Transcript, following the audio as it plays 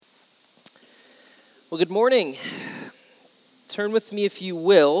Well, good morning. Turn with me, if you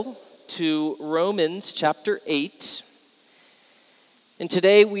will, to Romans chapter 8. And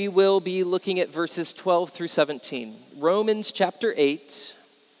today we will be looking at verses 12 through 17. Romans chapter 8,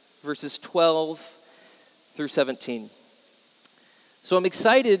 verses 12 through 17. So I'm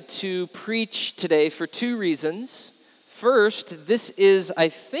excited to preach today for two reasons. First, this is, I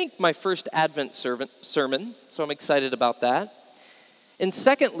think, my first Advent sermon, so I'm excited about that. And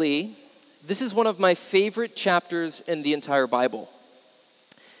secondly, this is one of my favorite chapters in the entire Bible.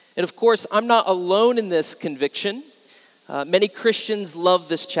 And of course, I'm not alone in this conviction. Many Christians love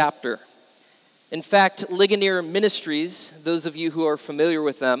this chapter. In fact, Ligonier Ministries, those of you who are familiar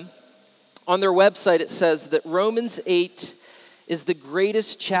with them, on their website it says that Romans 8 is the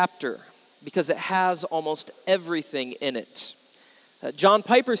greatest chapter because it has almost everything in it. John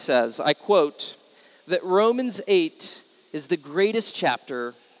Piper says, I quote, that Romans 8 is the greatest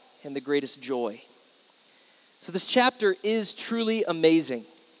chapter and the greatest joy. So this chapter is truly amazing.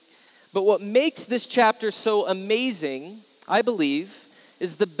 But what makes this chapter so amazing, I believe,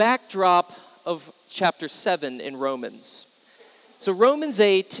 is the backdrop of chapter 7 in Romans. So Romans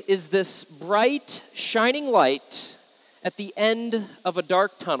 8 is this bright, shining light at the end of a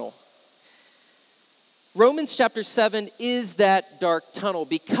dark tunnel. Romans chapter 7 is that dark tunnel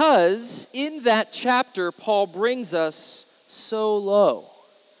because in that chapter, Paul brings us so low.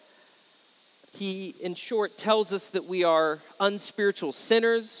 He, in short, tells us that we are unspiritual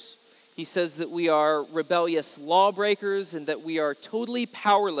sinners. He says that we are rebellious lawbreakers and that we are totally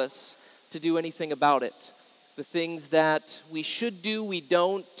powerless to do anything about it. The things that we should do, we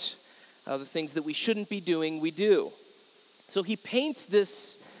don't. The things that we shouldn't be doing, we do. So he paints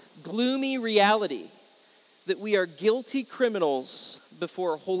this gloomy reality that we are guilty criminals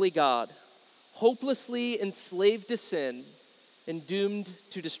before a holy God, hopelessly enslaved to sin and doomed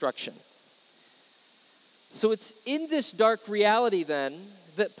to destruction. So it's in this dark reality then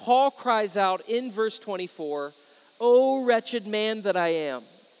that Paul cries out in verse 24, "O wretched man that I am,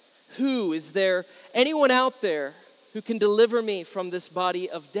 who is there anyone out there who can deliver me from this body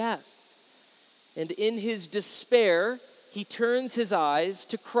of death?" And in his despair, he turns his eyes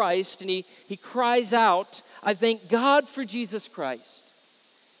to Christ and he cries out, "I thank God for Jesus Christ.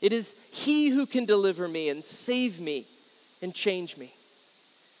 It is he who can deliver me and save me and change me."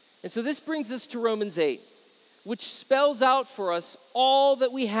 And so this brings us to Romans 8. Which spells out for us all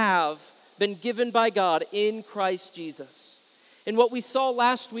that we have been given by God in Christ Jesus. And what we saw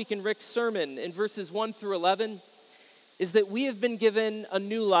last week in Rick's sermon in verses 1 through 11 is that we have been given a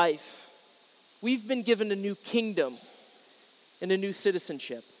new life. We've been given a new kingdom and a new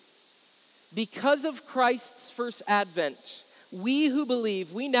citizenship. Because of Christ's first advent, we who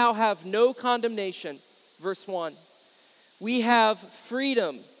believe, we now have no condemnation. Verse 1. We have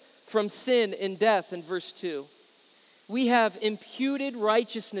freedom from sin and death in verse 2. We have imputed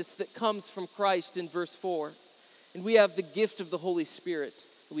righteousness that comes from Christ in verse 4. And we have the gift of the Holy Spirit.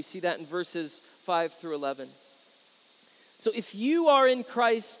 We see that in verses 5 through 11. So if you are in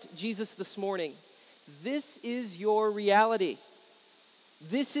Christ Jesus this morning, this is your reality.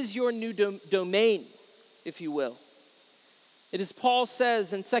 This is your new domain, if you will. It is Paul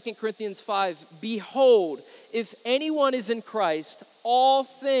says in 2 Corinthians 5, "Behold, if anyone is in Christ, all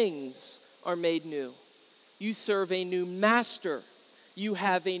things are made new." You serve a new master. You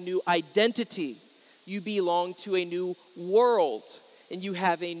have a new identity. You belong to a new world. And you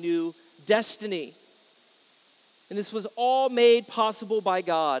have a new destiny. And this was all made possible by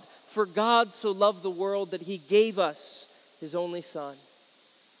God. For God so loved the world that he gave us his only Son.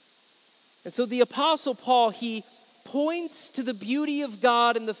 And so the Apostle Paul, he points to the beauty of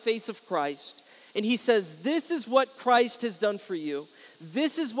God in the face of Christ. And he says, this is what Christ has done for you.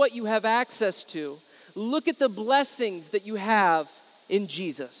 This is what you have access to. Look at the blessings that you have in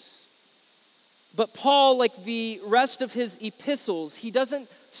Jesus. But Paul, like the rest of his epistles, he doesn't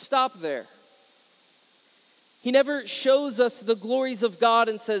stop there. He never shows us the glories of God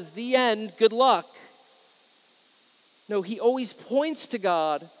and says, the end, good luck. No, he always points to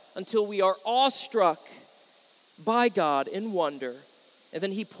God until we are awestruck by God in wonder. And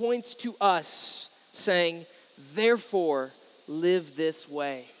then he points to us saying, therefore, live this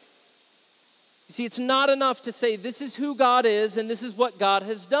way. You see, it's not enough to say this is who God is and this is what God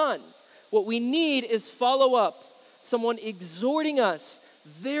has done. What we need is follow up. Someone exhorting us,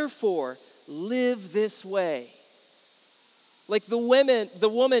 therefore, live this way. Like the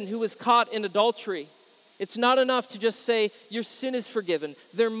woman who was caught in adultery. It's not enough to just say, your sin is forgiven.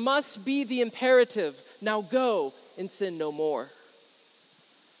 There must be the imperative, now go and sin no more.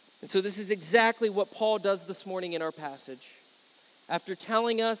 And so this is exactly what Paul does this morning in our passage. after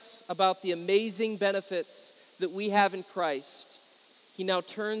telling us about the amazing benefits that we have in Christ, he now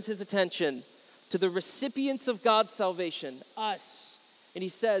turns his attention to the recipients of God's salvation, us. And he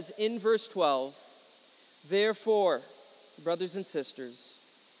says in verse 12, therefore, brothers and sisters,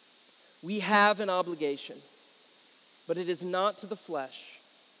 we have an obligation, but it is not to the flesh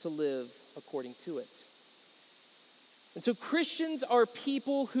to live according to it. And so Christians are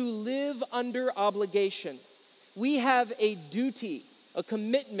people who live under obligation. We have a duty, a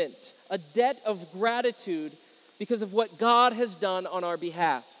commitment, a debt of gratitude because of what God has done on our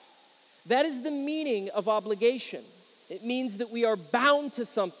behalf. That is the meaning of obligation. It means that we are bound to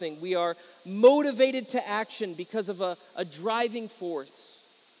something. We are motivated to action because of a driving force.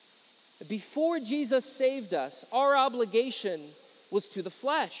 Before Jesus saved us, our obligation was to the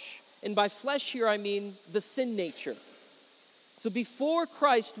flesh. And by flesh here, I mean the sin nature. So before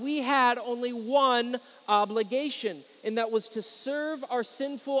Christ, we had only one obligation, and that was to serve our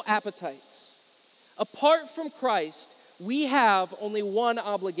sinful appetites. Apart from Christ, we have only one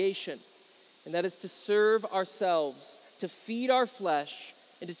obligation, and that is to serve ourselves, to feed our flesh,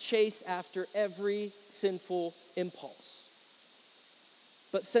 and to chase after every sinful impulse.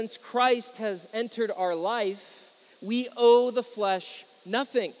 But since Christ has entered our life, we owe the flesh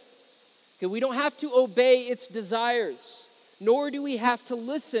nothing. Okay, we don't have to obey its desires, nor do we have to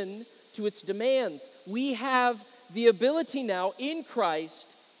listen to its demands. We have the ability now in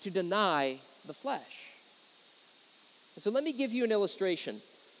Christ to deny the flesh. So let me give you an illustration.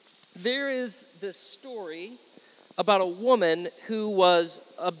 There is this story about a woman who was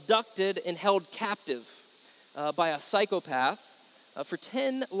abducted and held captive by a psychopath for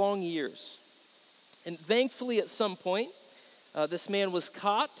 10 long years. And thankfully at some point, this man was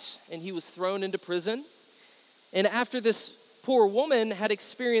caught and he was thrown into prison. And after this poor woman had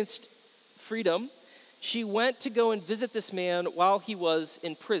experienced freedom, she went to go and visit this man while he was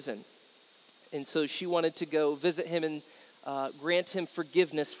in prison. And so she wanted to go visit him and grant him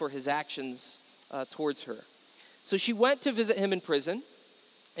forgiveness for his actions towards her. So she went to visit him in prison,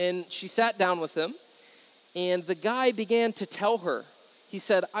 and she sat down with him, and the guy began to tell her, he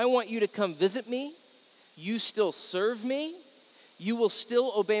said, I want you to come visit me. You still serve me. You will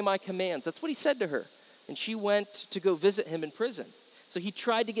still obey my commands. That's what he said to her. And she went to go visit him in prison. So he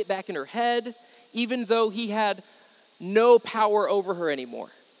tried to get back in her head, even though he had no power over her anymore.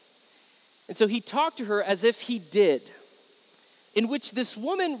 And so he talked to her as if he did, in which this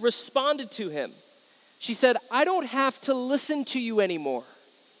woman responded to him. She said, I don't have to listen to you anymore.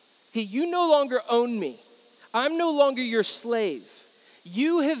 Okay, you no longer own me. I'm no longer your slave.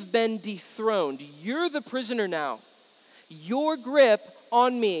 You have been dethroned. You're the prisoner now. Your grip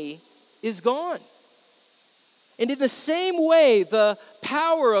on me is gone. And in the same way, the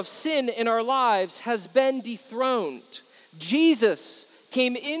power of sin in our lives has been dethroned. Jesus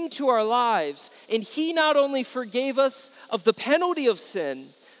came into our lives, and he not only forgave us of the penalty of sin,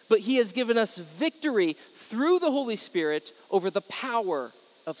 but he has given us victory through the Holy Spirit over the power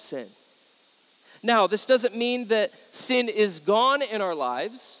of sin. Now, this doesn't mean that sin is gone in our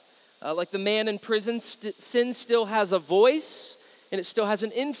lives. Like the man in prison, sin still has a voice, and it still has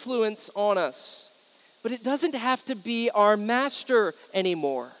an influence on us. But it doesn't have to be our master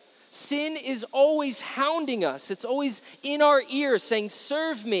anymore. Sin is always hounding us. It's always in our ear saying,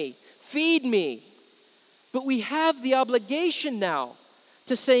 serve me, feed me. But we have the obligation now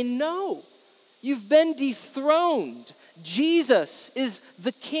to say, no, you've been dethroned. Jesus is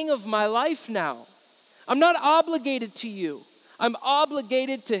the king of my life now. I'm not obligated to you. I'm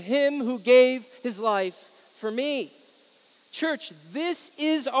obligated to him who gave his life for me. Church, this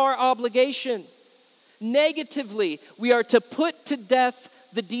is our obligation. Negatively, we are to put to death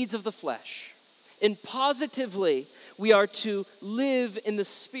the deeds of the flesh. And positively, we are to live in the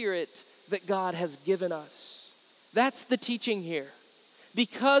spirit that God has given us. That's the teaching here.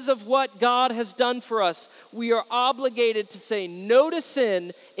 Because of what God has done for us, we are obligated to say no to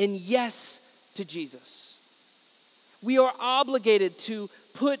sin and yes to Jesus. We are obligated to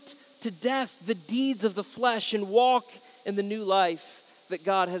put to death the deeds of the flesh and walk in the new life that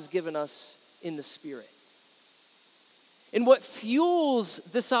God has given us in the Spirit. And what fuels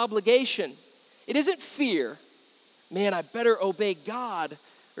this obligation, it isn't fear. Man, I better obey God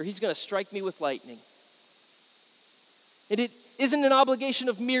or he's going to strike me with lightning. And it isn't an obligation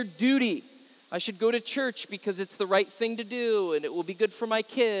of mere duty. I should go to church because it's the right thing to do and it will be good for my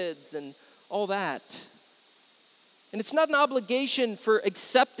kids and all that. And it's not an obligation for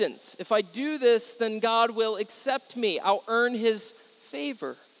acceptance. If I do this, then God will accept me. I'll earn his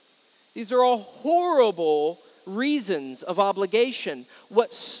favor. These are all horrible reasons of obligation.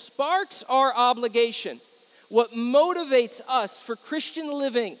 What sparks our obligation, what motivates us for Christian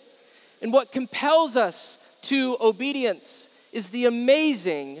living and what compels us to obedience is the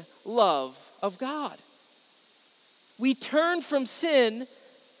amazing love of God. We turn from sin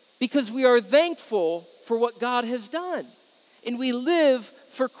because we are thankful for what God has done. And we live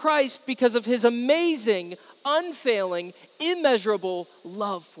for Christ because of his amazing, unfailing, immeasurable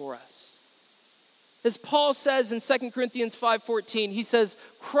love for us. As Paul says in 2 Corinthians 5:14, he says,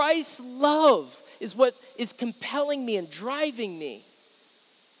 Christ's love is what is compelling me and driving me.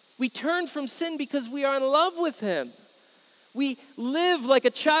 We turn from sin because we are in love with him. We live like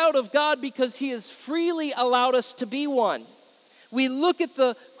a child of God because he has freely allowed us to be one. We look at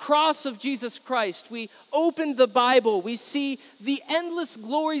the cross of Jesus Christ. We open the Bible. We see the endless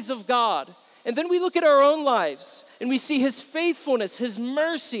glories of God. And then we look at our own lives and we see his faithfulness, his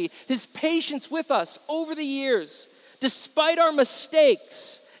mercy, his patience with us over the years, despite our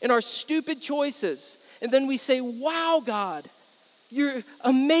mistakes and our stupid choices. And then we say, wow, God, you're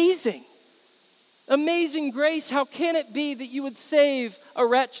amazing. Amazing grace. How can it be that you would save a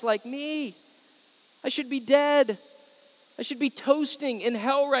wretch like me? I should be dead. I should be toasting in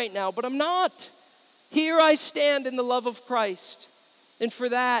hell right now, but I'm not. Here I stand in the love of Christ. And for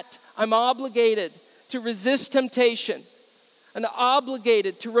that, I'm obligated to resist temptation. I'm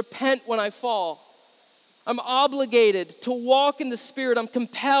obligated to repent when I fall. I'm obligated to walk in the Spirit. I'm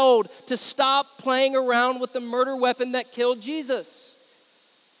compelled to stop playing around with the murder weapon that killed Jesus.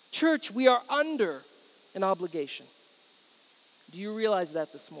 Church, we are under an obligation. Do you realize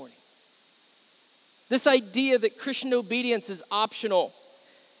that this morning? This idea that Christian obedience is optional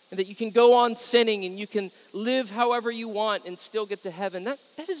and that you can go on sinning and you can live however you want and still get to heaven, that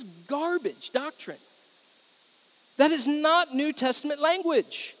is garbage doctrine. That is not New Testament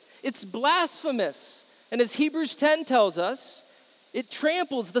language. It's blasphemous. And as Hebrews 10 tells us, it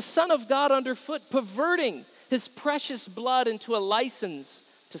tramples the Son of God underfoot, perverting his precious blood into a license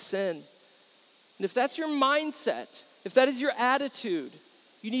to sin. And if that's your mindset, if that is your attitude,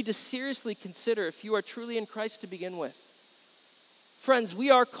 you need to seriously consider if you are truly in Christ to begin with. Friends, we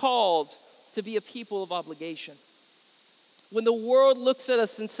are called to be a people of obligation. When the world looks at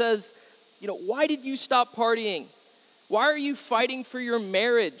us and says, why did you stop partying? Why are you fighting for your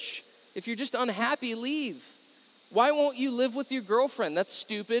marriage? If you're just unhappy, leave. Why won't you live with your girlfriend? That's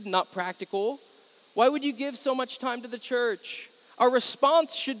stupid, not practical. Why would you give so much time to the church? Our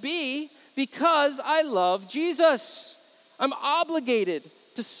response should be, because I love Jesus. I'm obligated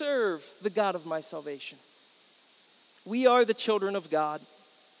to serve the God of my salvation. We are the children of God,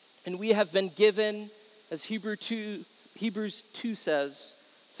 and we have been given, as Hebrews 2 says,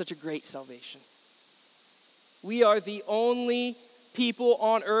 such a great salvation. We are the only people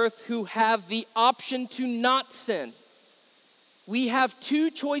on earth who have the option to not sin. We have two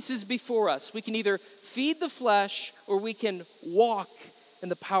choices before us. We can either feed the flesh or we can walk in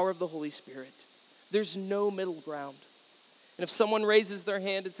the power of the Holy Spirit. There's no middle ground. And if someone raises their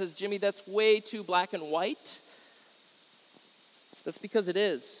hand and says, Jimmy, that's way too black and white, that's because it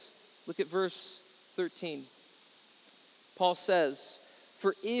is. Look at verse 13. Paul says,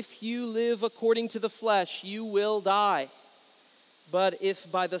 for if you live according to the flesh, you will die. But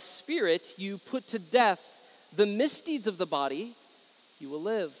if by the Spirit you put to death the misdeeds of the body, you will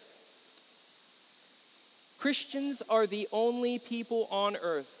live. Christians are the only people on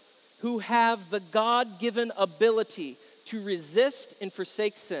earth who have the God-given ability to resist and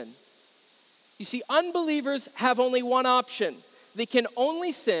forsake sin. You see, unbelievers have only one option. They can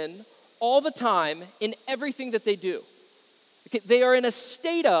only sin all the time in everything that they do. Okay, they are in a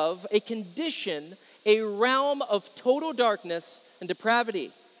state of, a condition, a realm of total darkness and depravity.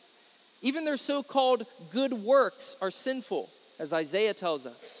 Even their so-called good works are sinful, as Isaiah tells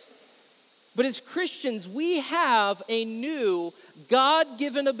us. But as Christians, we have a new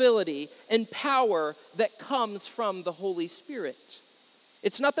God-given ability and power that comes from the Holy Spirit.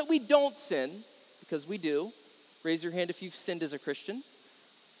 It's not that we don't sin, because we do. Raise your hand if you've sinned as a Christian.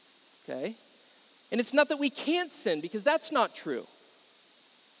 Okay? And it's not that we can't sin, because that's not true.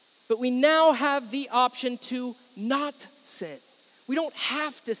 But we now have the option to not sin. We don't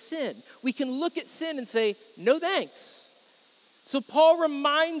have to sin. We can look at sin and say, no thanks. So Paul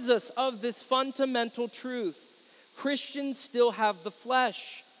reminds us of this fundamental truth. Christians still have the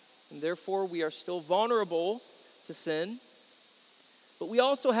flesh, and therefore we are still vulnerable to sin. But we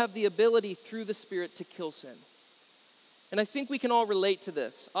also have the ability through the Spirit to kill sin. And I think we can all relate to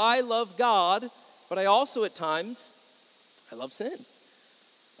this. I love God, but I also at times, I love sin.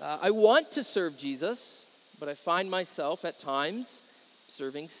 I want to serve Jesus, but I find myself at times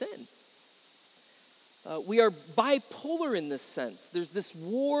serving sin. We are bipolar in this sense. There's this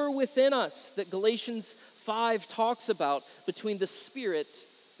war within us that Galatians 5 talks about between the spirit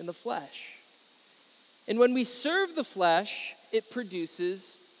and the flesh. And when we serve the flesh, it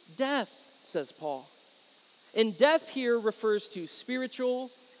produces death, says Paul. And death here refers to spiritual,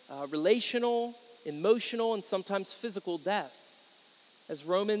 relational, emotional, and sometimes physical death. As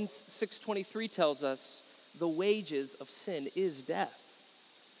Romans 6:23 tells us, the wages of sin is death.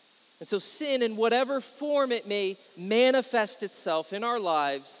 And so sin, in whatever form it may manifest itself in our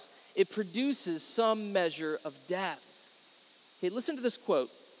lives, it produces some measure of death. Okay, listen to this quote.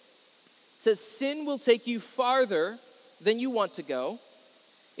 It says, sin will take you farther than you want to go.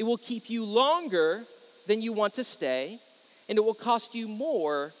 It will keep you longer than you want to stay. And it will cost you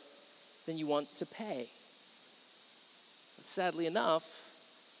more than you want to pay. But sadly enough,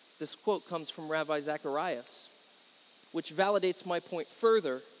 this quote comes from Rabbi Zacharias, which validates my point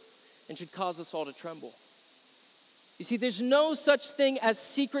further and should cause us all to tremble. You see, there's no such thing as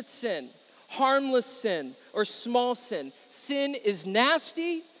secret sin, harmless sin, or small sin. Sin is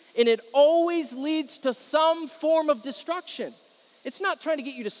nasty, and it always leads to some form of destruction. It's not trying to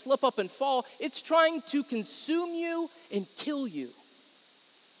get you to slip up and fall. It's trying to consume you and kill you.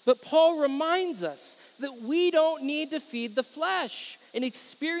 But Paul reminds us that we don't need to feed the flesh and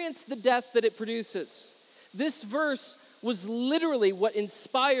experience the death that it produces. This verse was literally what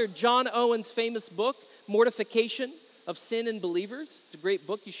inspired John Owen's famous book, Mortification of Sin in Believers. It's a great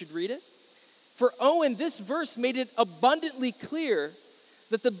book. You should read it. For Owen, this verse made it abundantly clear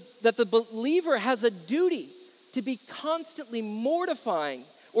that the believer has a duty to be constantly mortifying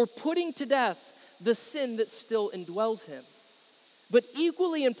or putting to death the sin that still indwells him. But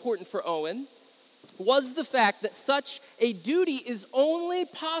equally important for Owen was the fact that such a duty is only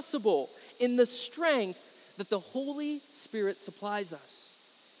possible in the strength that the Holy Spirit supplies us.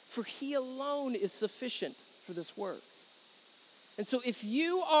 For he alone is sufficient for this work. And so if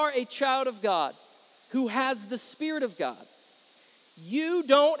you are a child of God who has the Spirit of God, you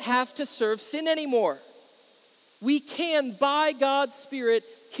don't have to serve sin anymore. We can, by God's Spirit,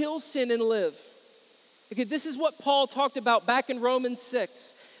 kill sin and live. Okay, this is what Paul talked about back in Romans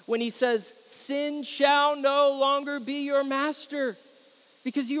 6 when he says, sin shall no longer be your master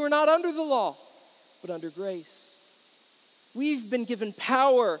because you are not under the law, but under grace. We've been given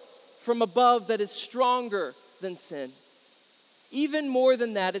power from above that is stronger than sin. Even more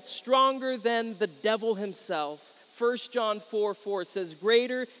than that, it's stronger than the devil himself. 1 John 4:4 says,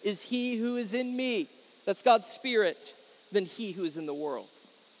 greater is he who is in me, that's God's Spirit, than he who is in the world.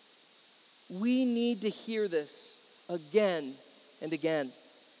 We need to hear this again and again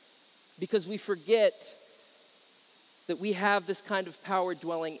because we forget that we have this kind of power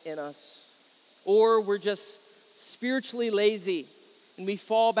dwelling in us. Or we're just spiritually lazy and we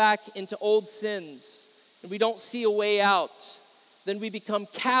fall back into old sins and we don't see a way out. Then we become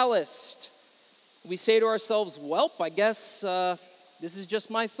calloused. We say to ourselves, well, I guess this is just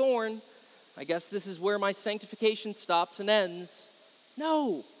my thorn. I guess this is where my sanctification stops and ends.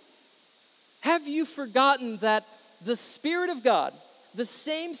 No. Have you forgotten that the Spirit of God, the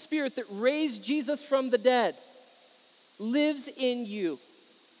same Spirit that raised Jesus from the dead, lives in you?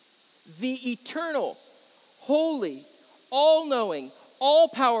 The eternal, holy, all-knowing,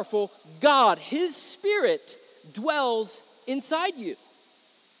 all-powerful God, his Spirit dwells inside you.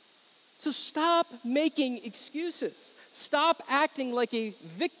 So stop making excuses. Stop acting like a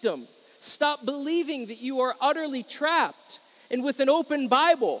victim. Stop believing that you are utterly trapped. And with an open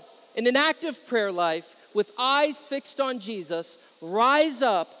Bible and an active prayer life, with eyes fixed on Jesus, rise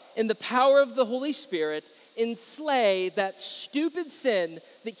up in the power of the Holy Spirit and slay that stupid sin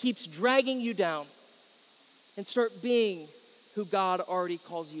that keeps dragging you down. And start being who God already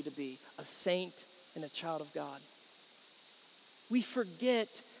calls you to be, a saint and a child of God. We forget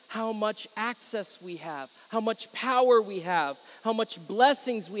how much access we have, how much power we have, how much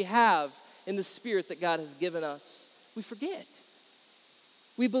blessings we have in the Spirit that God has given us. We forget.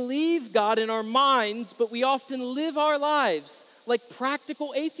 We believe God in our minds, but we often live our lives like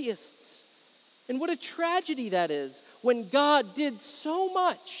practical atheists. And what a tragedy that is when God did so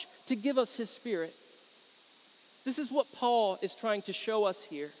much to give us his Spirit. This is what Paul is trying to show us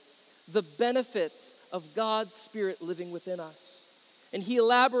here, the benefits of God's Spirit living within us. And he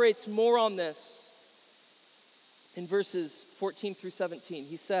elaborates more on this in verses 14 through 17.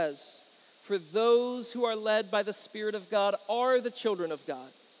 He says, for those who are led by the Spirit of God are the children of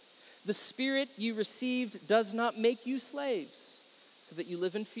God. The Spirit you received does not make you slaves so that you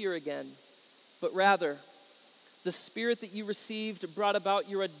live in fear again, but rather the Spirit that you received brought about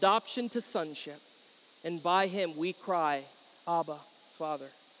your adoption to sonship, and by him we cry, Abba, Father.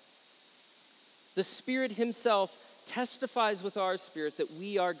 The Spirit himself testifies with our spirit that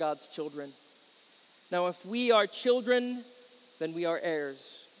we are God's children. Now, if we are children, then we are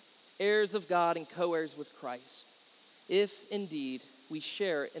heirs, heirs of God and co-heirs with Christ, if indeed we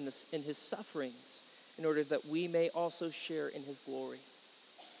share in his sufferings, in order that we may also share in his glory.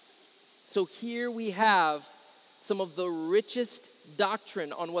 So here we have some of the richest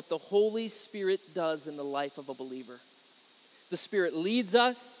doctrine on what the Holy Spirit does in the life of a believer. The Spirit leads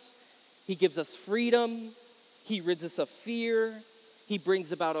us. He gives us freedom. He rids us of fear. He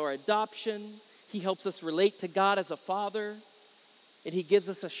brings about our adoption. He helps us relate to God as a father. And he gives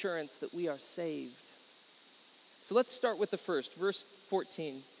us assurance that we are saved. So let's start with the first, verse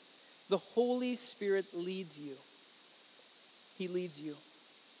 14. The Holy Spirit leads you. He leads you.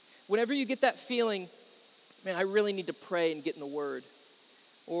 Whenever you get that feeling, man, I really need to pray and get in the Word.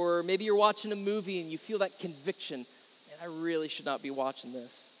 Or maybe you're watching a movie and you feel that conviction, man, I really should not be watching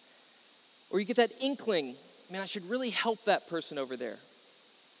this. Or you get that inkling, man, I should really help that person over there.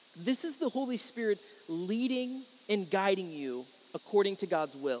 This is the Holy Spirit leading and guiding you according to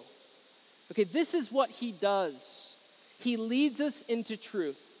God's will. Okay, this is what he does. He leads us into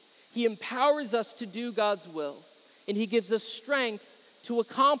truth. He empowers us to do God's will. And he gives us strength to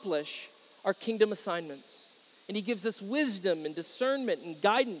accomplish our kingdom assignments. And he gives us wisdom and discernment and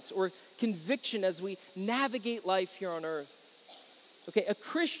guidance or conviction as we navigate life here on earth. Okay, a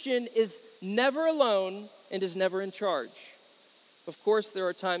Christian is never alone and is never in charge. Of course, there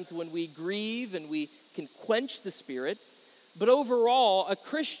are times when we grieve and we can quench the Spirit, but overall, a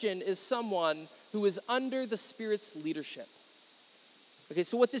Christian is someone who is under the Spirit's leadership. Okay,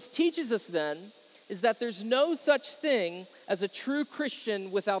 so what this teaches us then is that there's no such thing as a true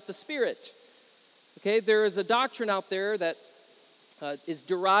Christian without the Spirit. Okay, there is a doctrine out there that is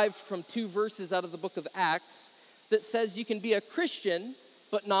derived from 2 verses out of the book of Acts that says you can be a Christian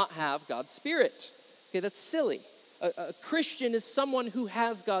but not have God's Spirit. Okay, that's silly. A Christian is someone who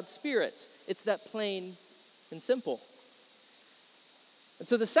has God's Spirit. It's that plain and simple. And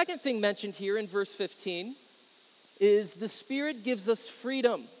so the second thing mentioned here in verse 15 is the Spirit gives us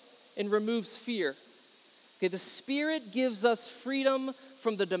freedom and removes fear. Okay, the Spirit gives us freedom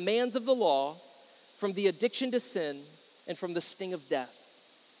from the demands of the law, from the addiction to sin, and from the sting of death.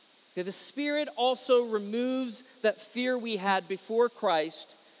 Okay, the Spirit also removes that fear we had before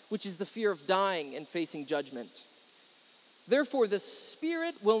Christ, which is the fear of dying and facing judgment. Therefore, the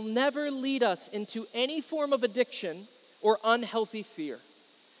Spirit will never lead us into any form of addiction or unhealthy fear.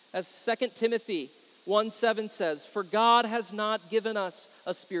 As 2 Timothy 1:7 says, "For God has not given us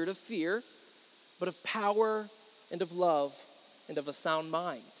a spirit of fear, but of power and of love and of a sound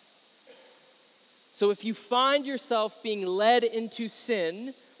mind." So if you find yourself being led into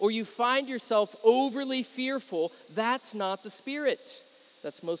sin, or you find yourself overly fearful, that's not the Spirit.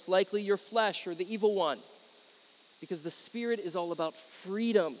 That's most likely your flesh or the evil one. Because the Spirit is all about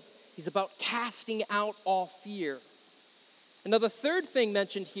freedom. He's about casting out all fear. And now the third thing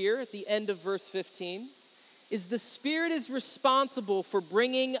mentioned here at the end of verse 15 is the Spirit is responsible for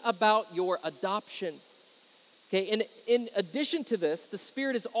bringing about your adoption. Okay, and in addition to this, the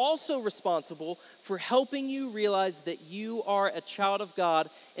Spirit is also responsible for helping you realize that you are a child of God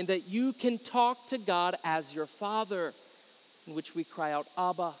and that you can talk to God as your Father, in which we cry out,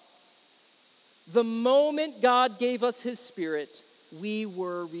 Abba. The moment God gave us his Spirit, we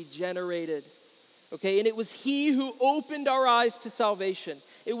were regenerated. Okay, and it was he who opened our eyes to salvation.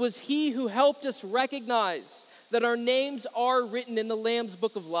 It was he who helped us recognize that our names are written in the Lamb's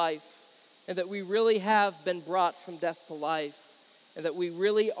book of life, and that we really have been brought from death to life, and that we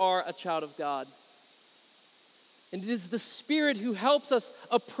really are a child of God. And it is the Spirit who helps us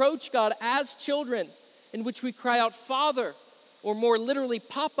approach God as children, in which we cry out, Father, or more literally,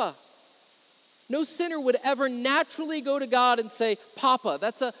 Papa. No sinner would ever naturally go to God and say, Papa.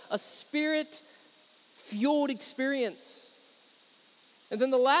 That's a Spirit-fueled experience. And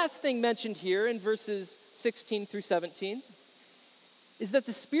then the last thing mentioned here in verses 16 through 17 is that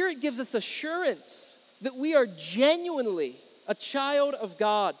the Spirit gives us assurance that we are genuinely a child of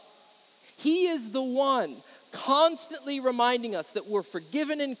God. He is the one constantly reminding us that we're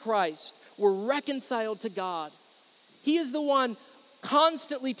forgiven in Christ, we're reconciled to God. He is the one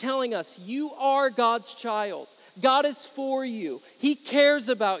constantly telling us, you are God's child. God is for you. He cares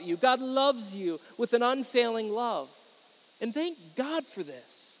about you. God loves you with an unfailing love. And thank God for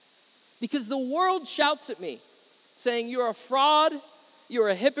this. Because the world shouts at me, saying, you're a fraud, you're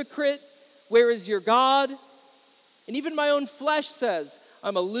a hypocrite, where is your God? And even my own flesh says,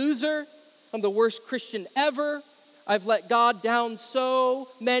 I'm a loser, I'm the worst Christian ever, I've let God down so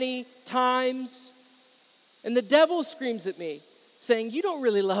many times. And the devil screams at me, saying, you don't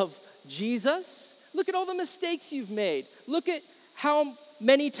really love Jesus, look at all the mistakes you've made. Look at how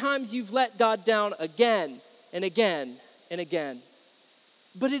many times you've let God down again and again and again.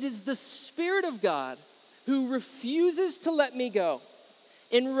 But it is the Spirit of God who refuses to let me go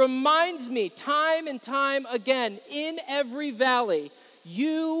and reminds me time and time again in every valley,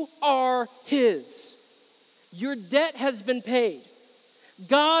 you are His. Your debt has been paid.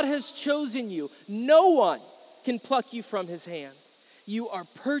 God has chosen you. No one can pluck you from His hand. You are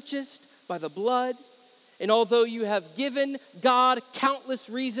purchased by the blood, and although you have given God countless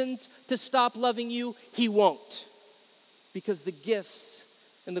reasons to stop loving you, He won't, because the gifts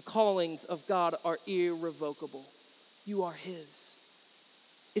and the callings of God are irrevocable. You are His.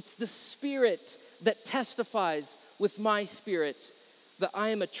 It's the Spirit that testifies with my spirit that I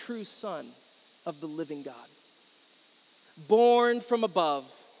am a true son of the living God, born from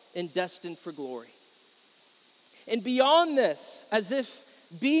above and destined for glory. And beyond this, as if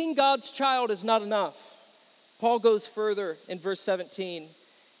being God's child is not enough, Paul goes further in verse 17,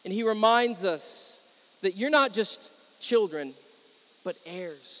 and he reminds us that you're not just children, but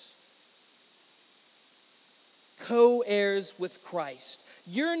heirs. Co-heirs with Christ.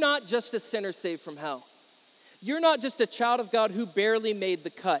 You're not just a sinner saved from hell. You're not just a child of God who barely made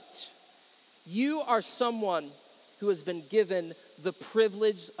the cut. You are someone who has been given the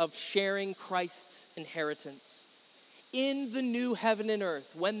privilege of sharing Christ's inheritance. In the new heaven and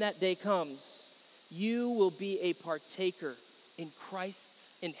earth, when that day comes, you will be a partaker in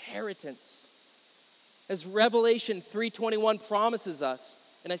Christ's inheritance. As Revelation 3:21 promises us,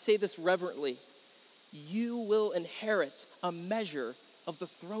 and I say this reverently, you will inherit a measure of the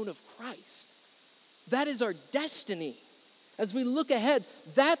throne of Christ. That is our destiny. As we look ahead,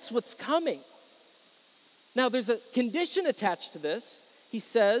 that's what's coming. Now, there's a condition attached to this. He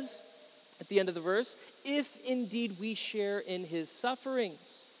says at the end of the verse, if indeed we share in His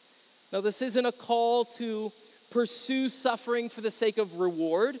sufferings. Now, this isn't a call to pursue suffering for the sake of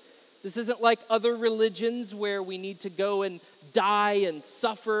reward. This isn't like other religions where we need to go and die and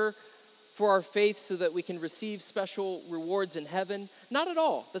suffer for our faith so that we can receive special rewards in heaven. Not at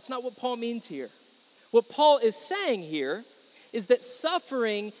all. That's not what Paul means here. What Paul is saying here is that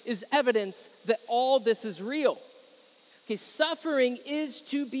suffering is evidence that all this is real. Okay, suffering is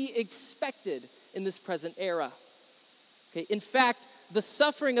to be expected in this present era. Okay, in fact, the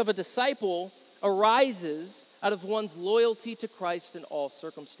suffering of a disciple arises out of one's loyalty to Christ in all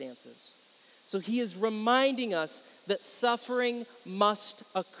circumstances. So he is reminding us that suffering must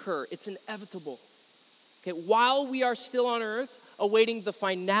occur. It's inevitable. Okay, while we are still on earth, awaiting the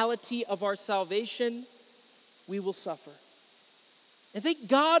finality of our salvation, we will suffer. And thank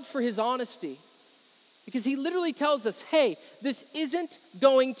God for His honesty, because He literally tells us, hey, this isn't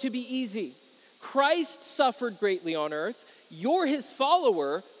going to be easy. Christ suffered greatly on earth. You're His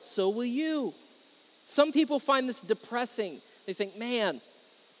follower, so will you. Some people find this depressing. They think, man,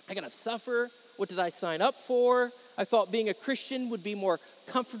 I gotta suffer. What did I sign up for? I thought being a Christian would be more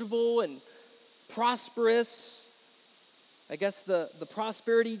comfortable and prosperous. I guess the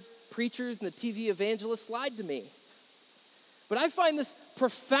prosperity preachers and the TV evangelists lied to me. But I find this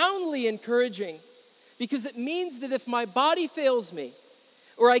profoundly encouraging, because it means that if my body fails me,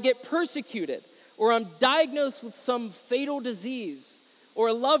 or I get persecuted, or I'm diagnosed with some fatal disease, or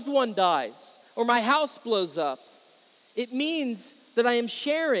a loved one dies, or my house blows up, it means that I am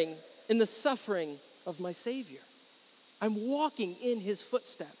sharing in the suffering of my Savior. I'm walking in His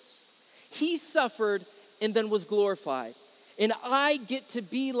footsteps. He suffered and then was glorified. And I get to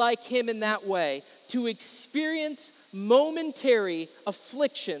be like Him in that way, to experience momentary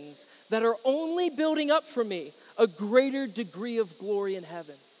afflictions that are only building up for me a greater degree of glory in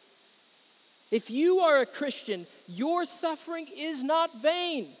heaven. If you are a Christian, your suffering is not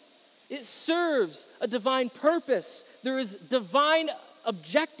vain. It serves a divine purpose. There is divine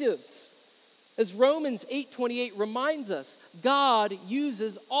objectives. As Romans 8:28 reminds us, God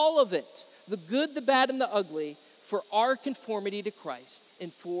uses all of it, the good, the bad, and the ugly, for our conformity to Christ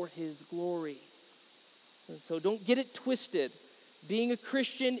and for His glory. And so don't get it twisted. Being a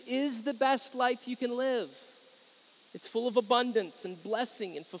Christian is the best life you can live. It's full of abundance and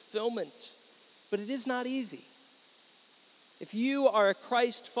blessing and fulfillment, but it is not easy. If you are a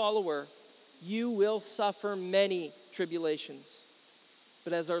Christ follower, you will suffer many tribulations.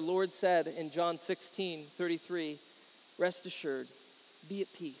 But as our Lord said in John 16:33, rest assured, be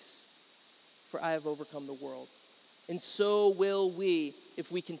at peace, for I have overcome the world. And so will we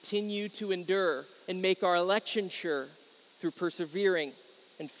if we continue to endure and make our election sure through persevering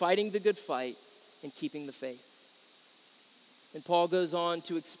and fighting the good fight and keeping the faith. And Paul goes on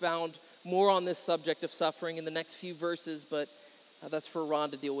to expound more on this subject of suffering in the next few verses, but That's for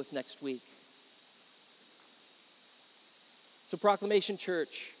Ron to deal with next week. So Proclamation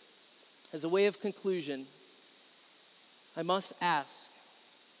Church, as a way of conclusion, I must ask,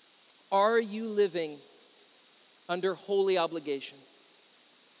 are you living under holy obligation?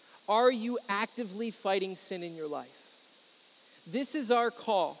 Are you actively fighting sin in your life? This is our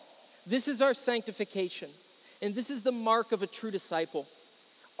call. This is our sanctification. And this is the mark of a true disciple.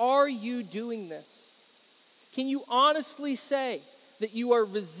 Are you doing this? Can you honestly say that you are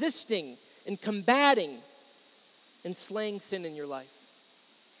resisting and combating and slaying sin in your life?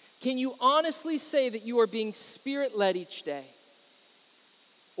 Can you honestly say that you are being Spirit-led each day?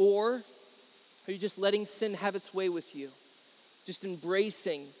 Or are you just letting sin have its way with you? Just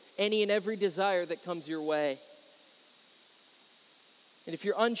embracing any and every desire that comes your way? And if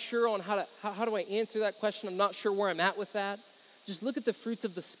you're unsure on how do I answer that question, I'm not sure where I'm at with that, just look at the fruits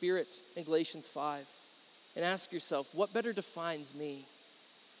of the Spirit in Galatians 5 and ask yourself, what better defines me?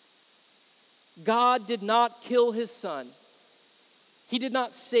 God did not kill his Son. He did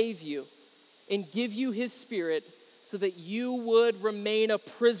not save you and give you his Spirit so that you would remain a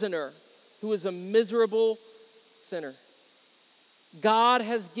prisoner who is a miserable sinner. God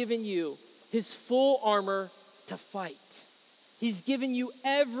has given you his full armor to fight. He's given you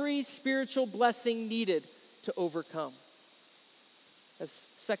every spiritual blessing needed to overcome. As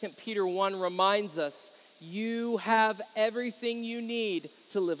 2 Peter 1 reminds us, you have everything you need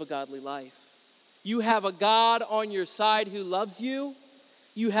to live a godly life. You have a God on your side who loves you.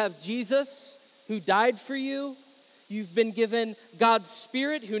 You have Jesus who died for you. You've been given God's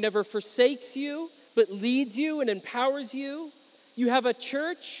Spirit who never forsakes you, but leads you and empowers you. You have a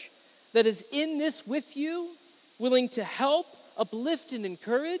church that is in this with you, willing to help, uplift, and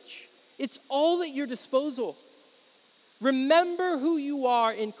encourage. It's all at your disposal. Remember who you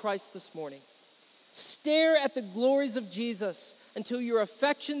are in Christ this morning. Stare at the glories of Jesus until your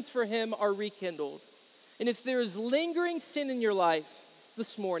affections for him are rekindled. And if there is lingering sin in your life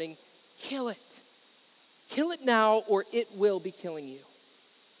this morning, kill it. Kill it now, or it will be killing you.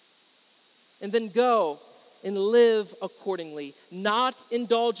 And then go and live accordingly, not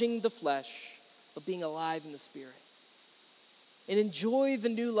indulging the flesh, but being alive in the Spirit. And enjoy the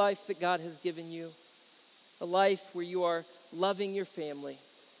new life that God has given you, a life where you are loving your family,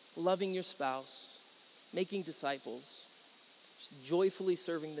 loving your spouse, making disciples, joyfully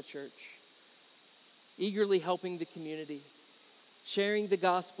serving the church, eagerly helping the community, sharing the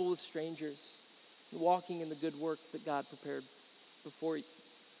gospel with strangers, and walking in the good works that God prepared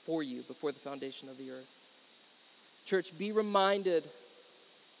for you before the foundation of the earth. Church, be reminded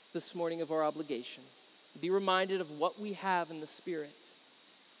this morning of our obligation. Be reminded of what we have in the Spirit.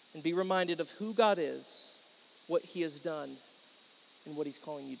 And be reminded of who God is, what he has done, and what he's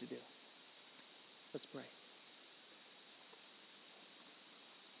calling you to do. Let's pray.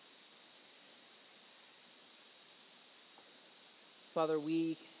 Father,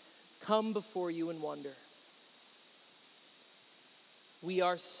 we come before you in wonder. We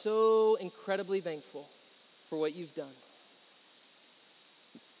are so incredibly thankful for what you've done.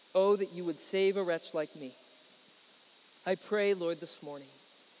 Oh, that you would save a wretch like me. I pray, Lord, this morning,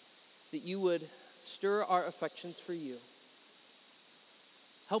 that you would stir our affections for you.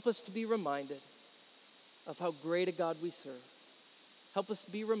 Help us to be reminded of how great a God we serve. Help us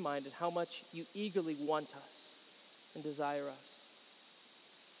to be reminded how much you eagerly want us and desire us.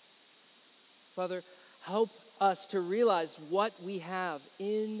 Father, help us to realize what we have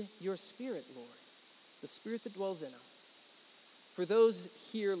in your Spirit, Lord, the Spirit that dwells in us. For those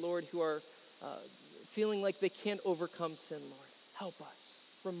here, Lord, who are feeling like they can't overcome sin, Lord, help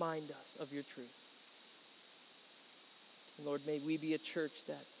us, remind us of your truth. And Lord, may we be a church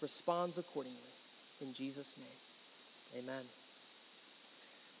that responds accordingly. In Jesus' name, amen.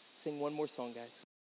 Sing one more song, guys.